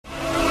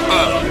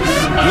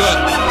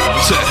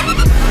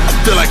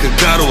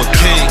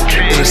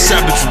100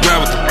 shot, but you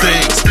ride with the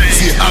things.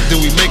 See it up,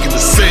 then we making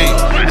the same.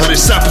 100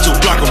 shot, put your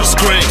block on the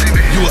screen.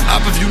 You an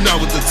op if you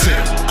not with the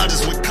team. I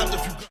just went cut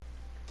if you.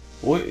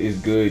 What is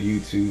good,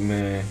 YouTube,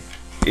 man?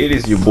 It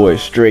is your boy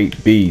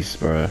Straight Beast,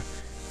 bro.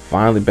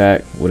 Finally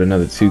back with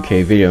another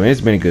 2K video. And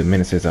it's been a good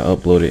minute since I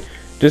uploaded.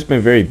 Just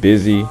been very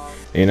busy,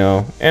 you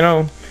know.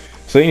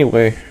 So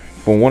anyway,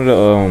 for one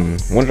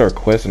of the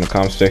requests in the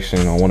comment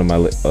section on one of my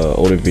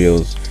older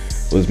videos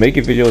was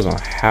making videos on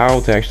how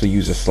to actually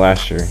use a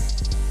slasher.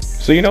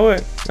 So you know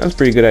what? That's a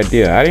pretty good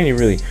idea.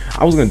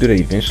 I was gonna do that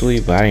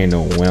eventually, but I didn't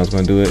know when I was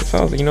gonna do it. So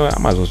I was like, you know what?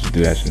 I might as well just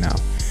do that now.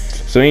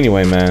 So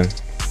anyway, man.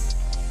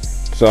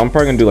 So I'm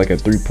probably gonna do like a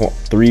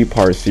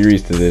three-part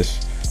series to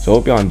this. So I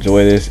hope y'all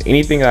enjoy this.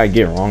 Anything that I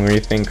get wrong or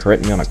anything,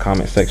 correct me on the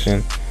comment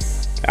section.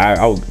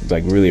 I would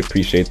like really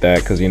appreciate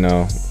that, because you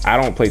know I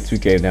don't play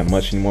 2K that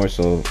much anymore,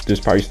 so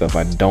there's probably stuff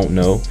I don't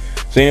know.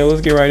 So you know,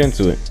 let's get right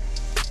into it.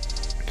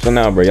 So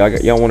now, bro,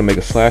 y'all want to make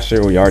a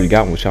slasher, or you already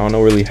got one, which I don't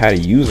know really how to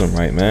use them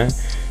right, man.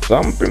 So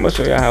I'm pretty much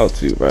show you how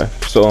to, bro.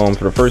 So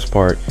for the first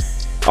part,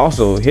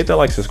 also hit that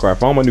like, subscribe.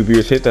 For all my new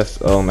viewers, hit that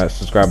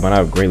subscribe button.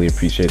 I would greatly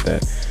appreciate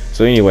that.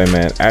 So anyway,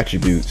 man,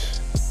 attributes.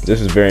 This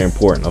is very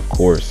important, of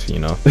course, you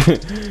know.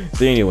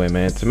 So anyway,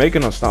 man, to make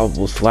an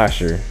unstoppable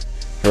slasher,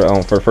 for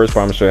the first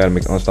part, I'm gonna show you how to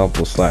make an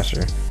unstoppable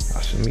slasher.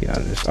 I should get out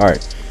of this. All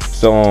right.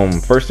 So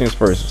first things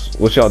first,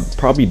 what y'all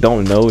probably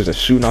don't know is that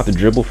shooting out the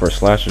dribble for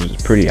slashers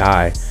is pretty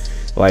high.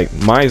 Like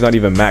mine's not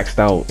even maxed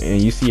out,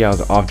 and you see how it's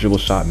an off dribble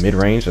shot mid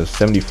range of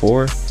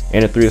 74,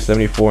 and a 3 of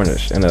 74,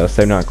 and a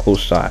 79 close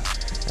shot.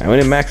 And when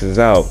it maxes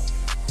out,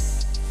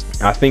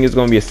 I think it's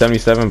gonna be a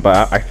 77,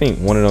 but I think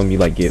one of them you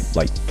like get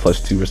like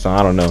 +2 or something.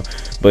 I don't know,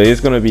 but it's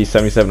gonna be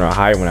 77 or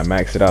higher when I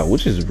max it out,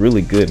 which is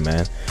really good,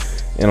 man.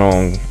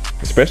 And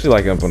especially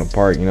like up on the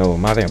park, you know,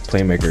 my damn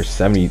playmaker is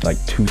 70,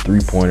 like 2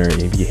 3-pointer, and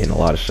you be hitting a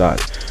lot of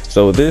shots.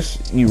 So this,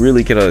 you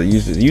really can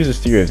use this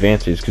to your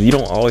advantage, because you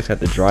don't always have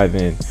to drive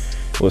in.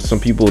 Well, some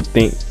people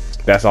think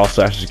that's all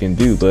slashers can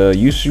do, but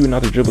you shooting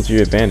out the dribble to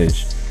your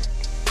advantage.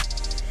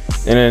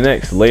 And then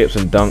next, layups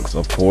and dunks,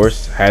 of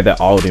course. Had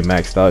that already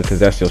maxed out, because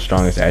that's your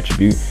strongest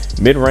attribute.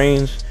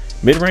 Mid-range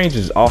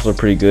is also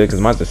pretty good, because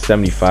mine's a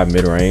 75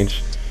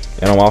 mid-range,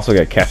 and I'm also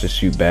got catch and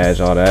shoot badge,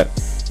 all that.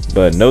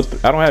 But no,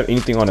 I don't have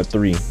anything on a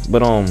 3.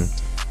 But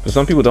for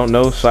some people don't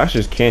know,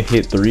 slashers can't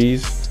hit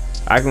 3s.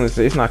 I can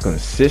say it's not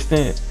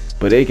consistent,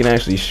 but they can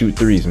actually shoot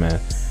 3s, man.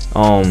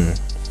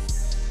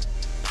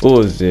 What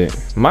was it?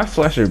 My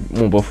slasher,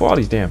 before all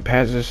these damn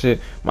patches and shit,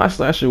 my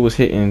slasher was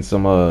hitting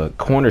some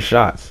corner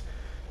shots,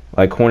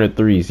 like corner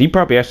 3s. He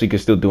probably actually could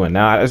still do it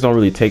now. I just don't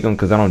really take them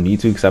because I don't need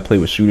to, because I play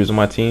with shooters on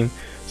my team.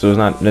 So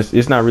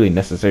it's not really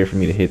necessary for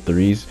me to hit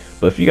 3s.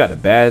 But if you got a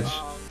badge,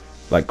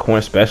 like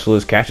corner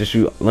specialist, catch and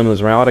shoot,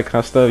 limitless round, all that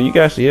kind of stuff, you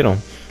can actually hit them.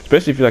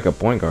 Especially if you're like a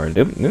point guard.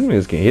 Them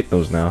niggas can hit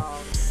those now.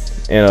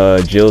 And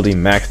agility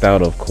maxed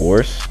out, of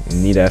course. You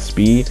need that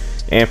speed.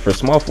 And for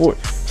small forward,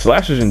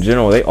 slashers in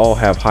general, they all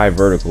have high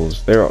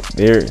verticals. Their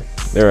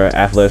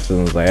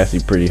athleticism is like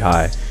actually pretty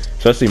high.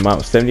 Especially my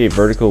 78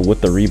 vertical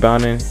with the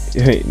rebounding.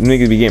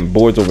 Niggas be getting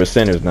boards over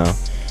centers now.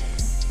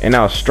 And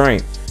now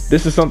strength.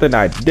 This is something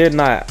I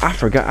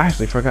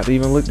actually forgot to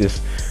even look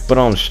this.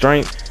 But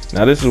strength.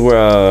 Now this is where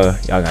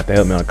y'all got to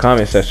help me on the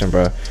comment section,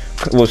 bro.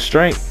 Well,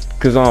 strength,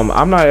 because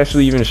I'm not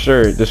actually even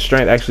sure the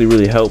strength actually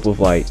really help with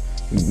like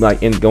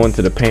in going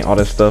to the paint, all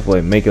that stuff,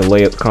 like making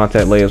layups,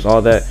 contact layups,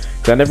 all that.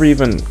 Because I never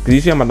even, because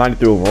you see I'm a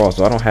 93 overall,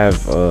 so I don't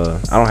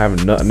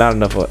have not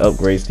enough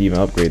upgrades to even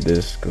upgrade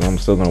this, because I'm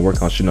still gonna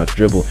work on shooting out the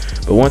dribble.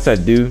 But once I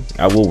do,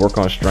 I will work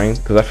on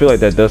strength, because I feel like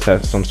that does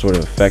have some sort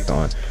of effect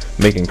on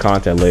making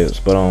contact layups.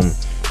 But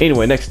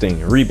anyway, next thing,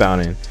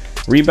 rebounding.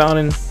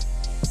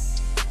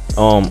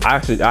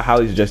 I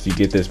highly suggest you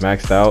get this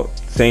maxed out.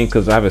 Same,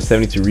 because I have a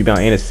 72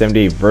 rebound and a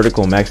 78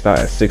 vertical maxed out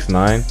at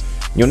 6'9".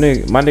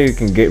 My nigga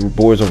can get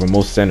boards over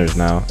most centers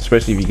now,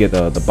 especially if you get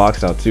the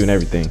box out too and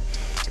everything.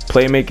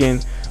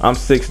 Playmaking, I'm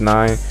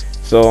 6'9",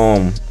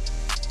 so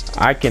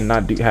I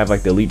cannot have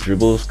like the elite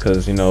dribbles,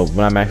 because you know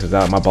when I max this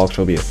out, my ball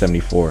control will be at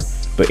 74.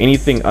 But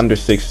anything under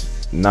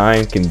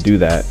 6'9" can do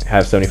that,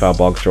 have 75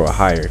 ball control or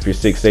higher. If you're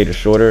 6'8" or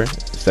shorter,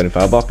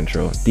 75 ball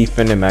control.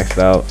 Defending maxed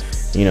out,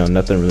 you know,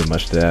 nothing really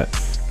much to that.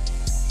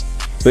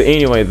 But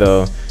anyway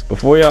though,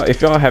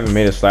 if y'all haven't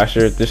made a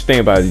slasher, just think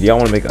about it. Y'all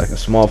want to make like a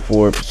small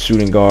forward,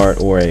 shooting guard,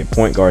 or a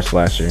point guard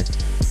slasher.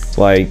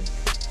 Like,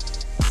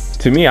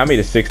 to me, I made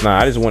a 6'9".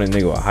 I just want a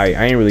nigga with height.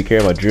 I ain't really care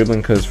about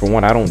dribbling, because for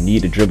one, I don't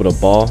need to dribble the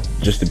ball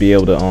just to be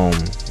able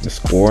to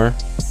score,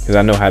 because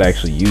I know how to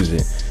actually use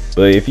it.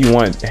 But if you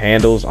want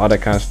handles, all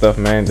that kind of stuff,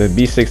 man, to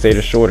be 6'8"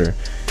 or shorter.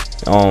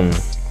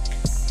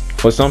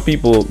 For some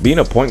people, being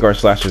a point guard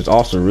slasher is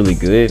also really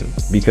good,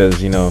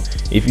 because you know,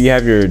 if you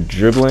have your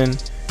dribbling,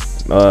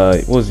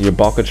 your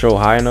ball control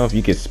high enough,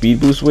 you get speed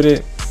boost with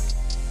it,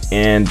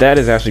 and that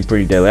is actually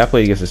pretty deadly. I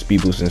played against a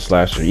speed boost in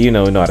slasher. You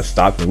know how to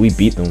stop them. We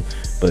beat them,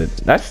 but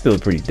that's still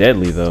pretty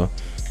deadly though.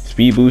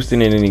 Speed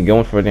boosting and then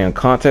going for a damn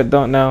contact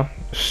dunk now,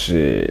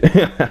 shit.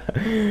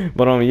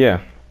 But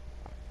yeah.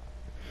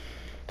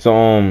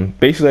 So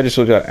basically I just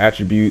showed y'all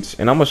attributes,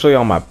 and I'm gonna show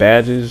y'all my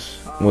badges.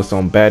 with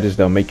some badges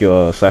that'll make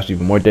your slasher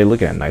even more deadly.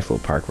 Look at that nice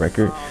little park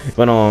record.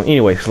 But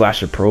anyway,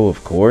 Slasher Pro,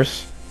 of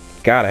course,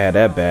 gotta have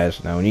that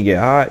badge. Now when you get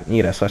hot, you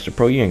get that Slasher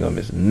Pro, you ain't gonna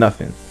miss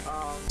nothing.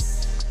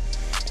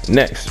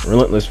 Next,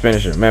 Relentless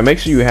Finisher. Man, make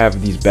sure you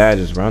have these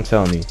badges, bro. I'm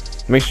telling you,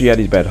 make sure you have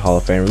these badges. Hall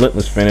of Fame,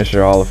 Relentless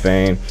Finisher, Hall of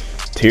Fame,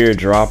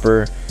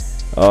 Teardropper.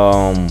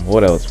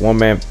 What else? One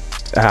man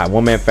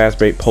fast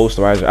break,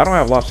 Posterizer. I don't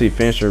have Lob City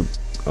Finisher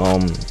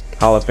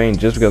Hall of Fame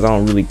just because I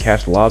don't really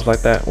catch lobs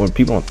like that. When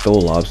people don't throw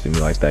lobs to me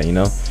like that, you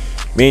know.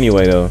 But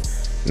anyway, though,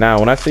 now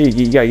when I say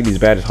you gotta get these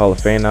badges Hall of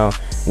Fame, now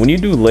when you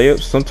do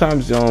layups,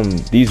 sometimes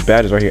these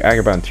badges right here,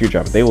 Acrobat and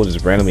Teardropper, they will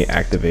just randomly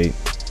activate.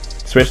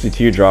 Especially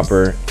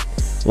Teardropper.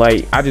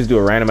 Like, I just do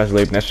a randomized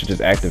layup and that shit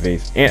just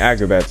activates, and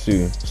Acrobat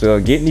too. So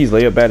getting these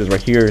layup badges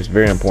right here is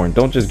very important.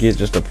 Don't just get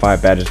just the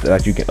 5 badges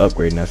that you can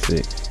upgrade and that's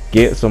it.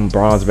 Get some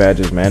bronze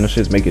badges, man. Those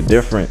shits make a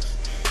difference.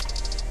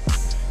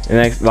 And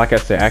next, like I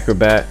said,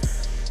 Acrobat,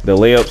 the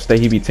layups that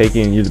he be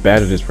taking, your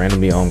badges just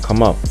randomly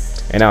come up.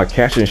 And now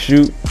catch and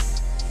shoot.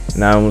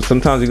 Now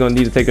sometimes you're gonna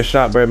need to take a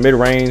shot, bro, mid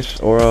range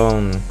or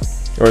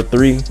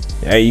 3.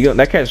 Hey,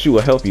 that catch and shoot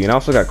will help you. And I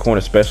also got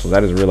corner specials. I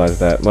just realized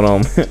that. But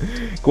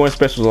corner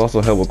specials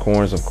also help with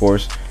corners, of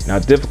course. Now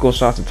difficult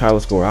shots to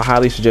tireless score. I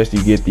highly suggest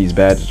you get these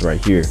badges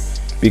right here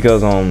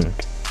because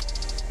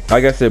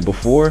like I said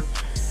before,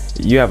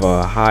 you have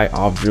a high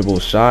off dribble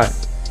shot,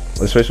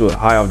 especially with a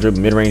high off dribble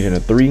mid range and a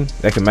 3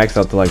 that can max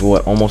out to like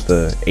what, almost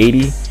a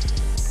 80.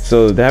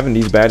 So having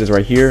these badges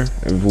right here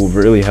will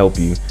really help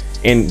you.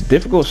 And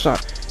difficult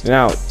shot.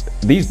 Now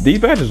these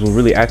badges will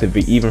really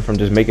activate even from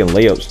just making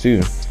layups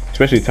too,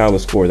 especially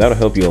tireless score. That'll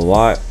help you a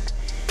lot.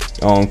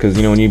 Because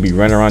you know when you be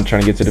running around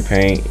trying to get to the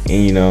paint,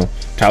 and you know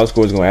tireless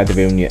score is gonna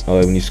activate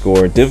when you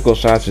score. Difficult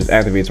shots just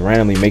activates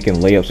randomly, making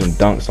layups and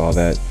dunks, all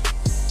that.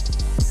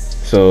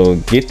 So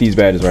get these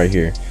badges right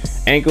here.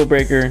 Ankle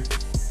breaker,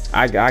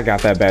 I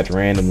got that badge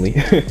randomly.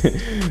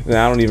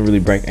 I don't even really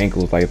break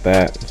ankles like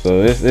that,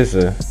 so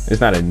it's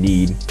not a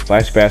need.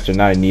 Flash Bastard,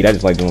 not a need. I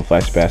just like doing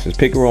Flash Bastards.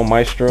 Pick and roll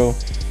Maestro.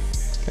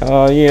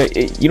 Yeah,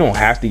 you don't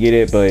have to get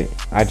it, but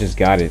I just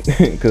got it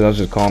because I was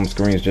just calling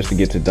screens just to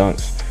get to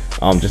dunks,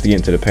 just to get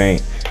into the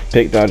paint.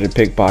 Pick Dodger,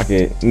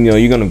 Pickpocket, you know,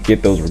 you're gonna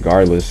get those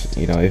regardless,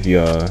 you know, if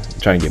you're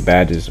trying to get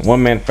badges.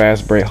 One man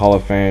fast break, Hall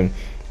of Fame.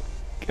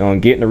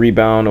 Getting the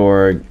rebound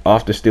or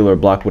off the steal or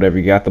block, whatever,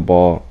 you got the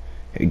ball.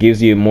 It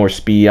gives you more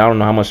speed. I don't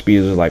know how much speed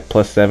it is, like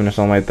 +7 or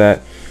something like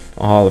that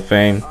on Hall of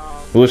Fame,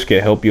 which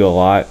can help you a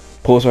lot.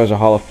 Posterizer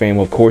Hall of Fame,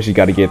 of course you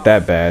got to get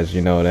that badge.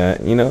 You know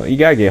that, you know, you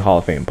gotta get Hall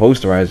of Fame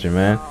Posterizer,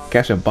 man.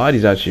 Catching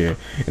bodies out here,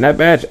 and that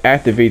badge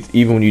activates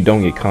even when you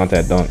don't get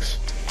contact dunks,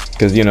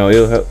 because you know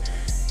it'll help.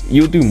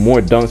 You'll do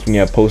more dunks when you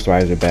have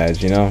Posterizer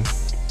badge, you know,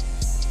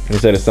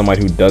 instead of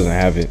somebody who doesn't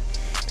have it.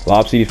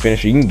 Lob City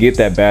Finisher, you can get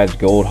that badge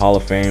gold Hall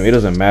of Fame. It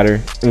doesn't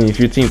matter. I mean, if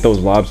your team throws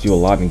lobs to you a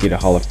lot and get a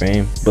Hall of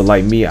Fame, but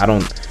like me, I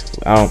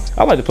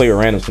like to play with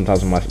random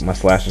sometimes with my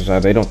slashers.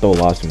 They don't throw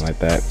lobs to me like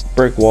that.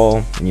 Brick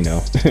wall, you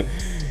know.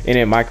 And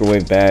then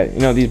microwave badge, you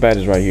know, these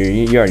badges right here,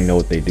 you already know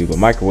what they do, but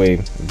microwave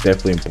is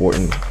definitely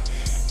important.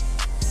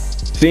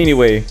 So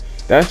anyway,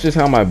 that's just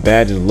how my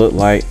badges look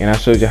like, and I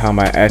showed you how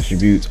my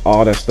attributes,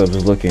 all that stuff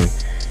is looking.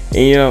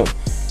 And you know,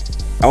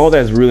 all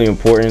that's really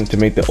important to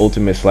make the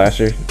ultimate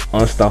slasher,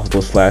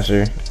 unstoppable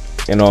slasher.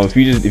 And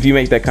if you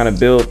make that kind of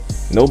build,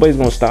 nobody's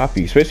gonna stop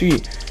you.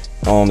 Especially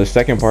on the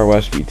second part where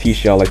I should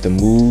teach y'all like the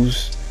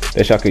moves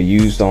that y'all could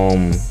use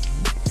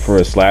for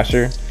a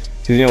slasher.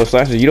 Because you know, with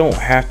slashers, you don't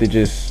have to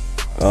just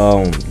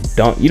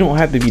dunk. You don't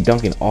have to be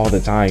dunking all the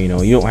time. You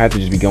know, you don't have to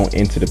just be going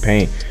into the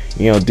paint.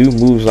 You know, do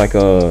moves like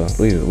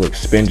look,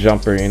 spin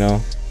jumper. You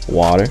know,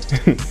 water.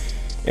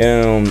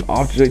 And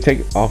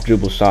take off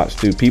dribble shots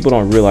too. People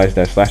don't realize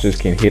that slashers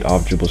can hit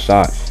off dribble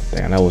shots.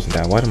 Damn, that wasn't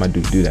that. Why did I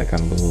do that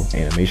kind of little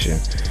animation?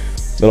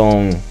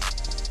 But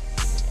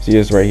see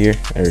this right here?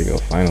 There we go,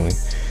 finally.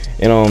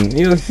 And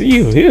he'll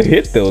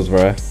hit those,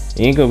 bro.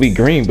 He ain't gonna be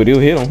green, but he'll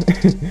hit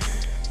them.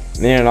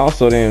 And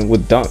also then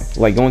with dunk,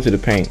 like going to the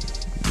paint,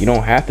 you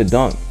don't have to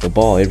dunk the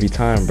ball every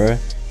time, bro. You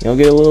don't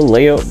get a little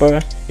layup, bro.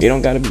 You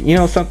don't gotta be, you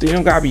know, something. You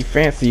don't gotta be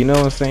fancy. You know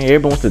what I'm saying?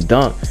 Everyone wants to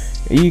dunk.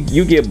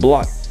 You get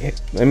blocked.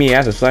 I mean,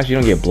 as a slasher, you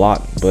don't get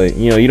blocked, but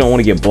you know, you don't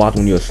want to get blocked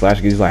when you're a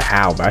slasher because it's like,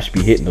 how, bro? I should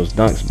be hitting those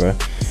dunks, bro.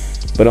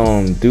 But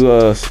do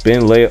a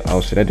spin layup. Oh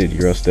shit, I did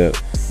Euro step.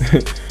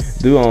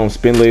 Do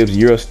spin layups,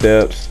 Euro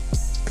steps.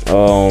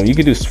 You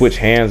can do switch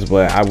hands,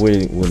 but I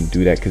wouldn't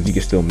do that because you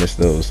can still miss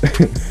those.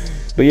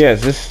 But yeah,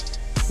 it's just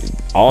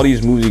all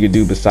these moves you can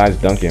do besides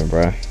dunking,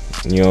 bro.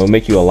 You know, it'll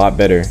make you a lot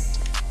better.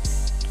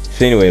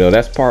 So anyway, though,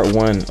 that's part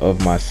 1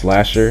 of my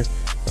slasher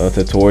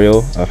tutorial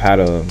of how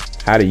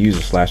to use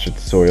a slasher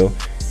tutorial.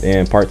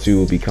 And part 2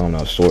 will be coming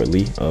out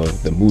shortly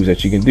of the moves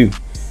that you can do.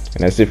 And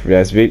that's it for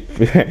this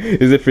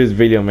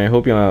video, man.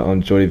 Hope y'all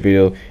enjoyed the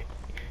video.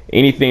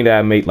 Anything that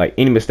I made, like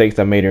any mistakes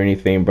I made or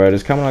anything, bro,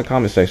 just comment in the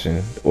comment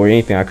section, or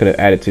anything I could have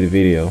added to the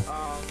video.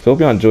 So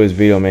hope y'all enjoyed this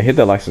video, man. Hit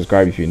that like,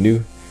 subscribe if you're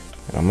new,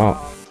 and I'm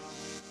out.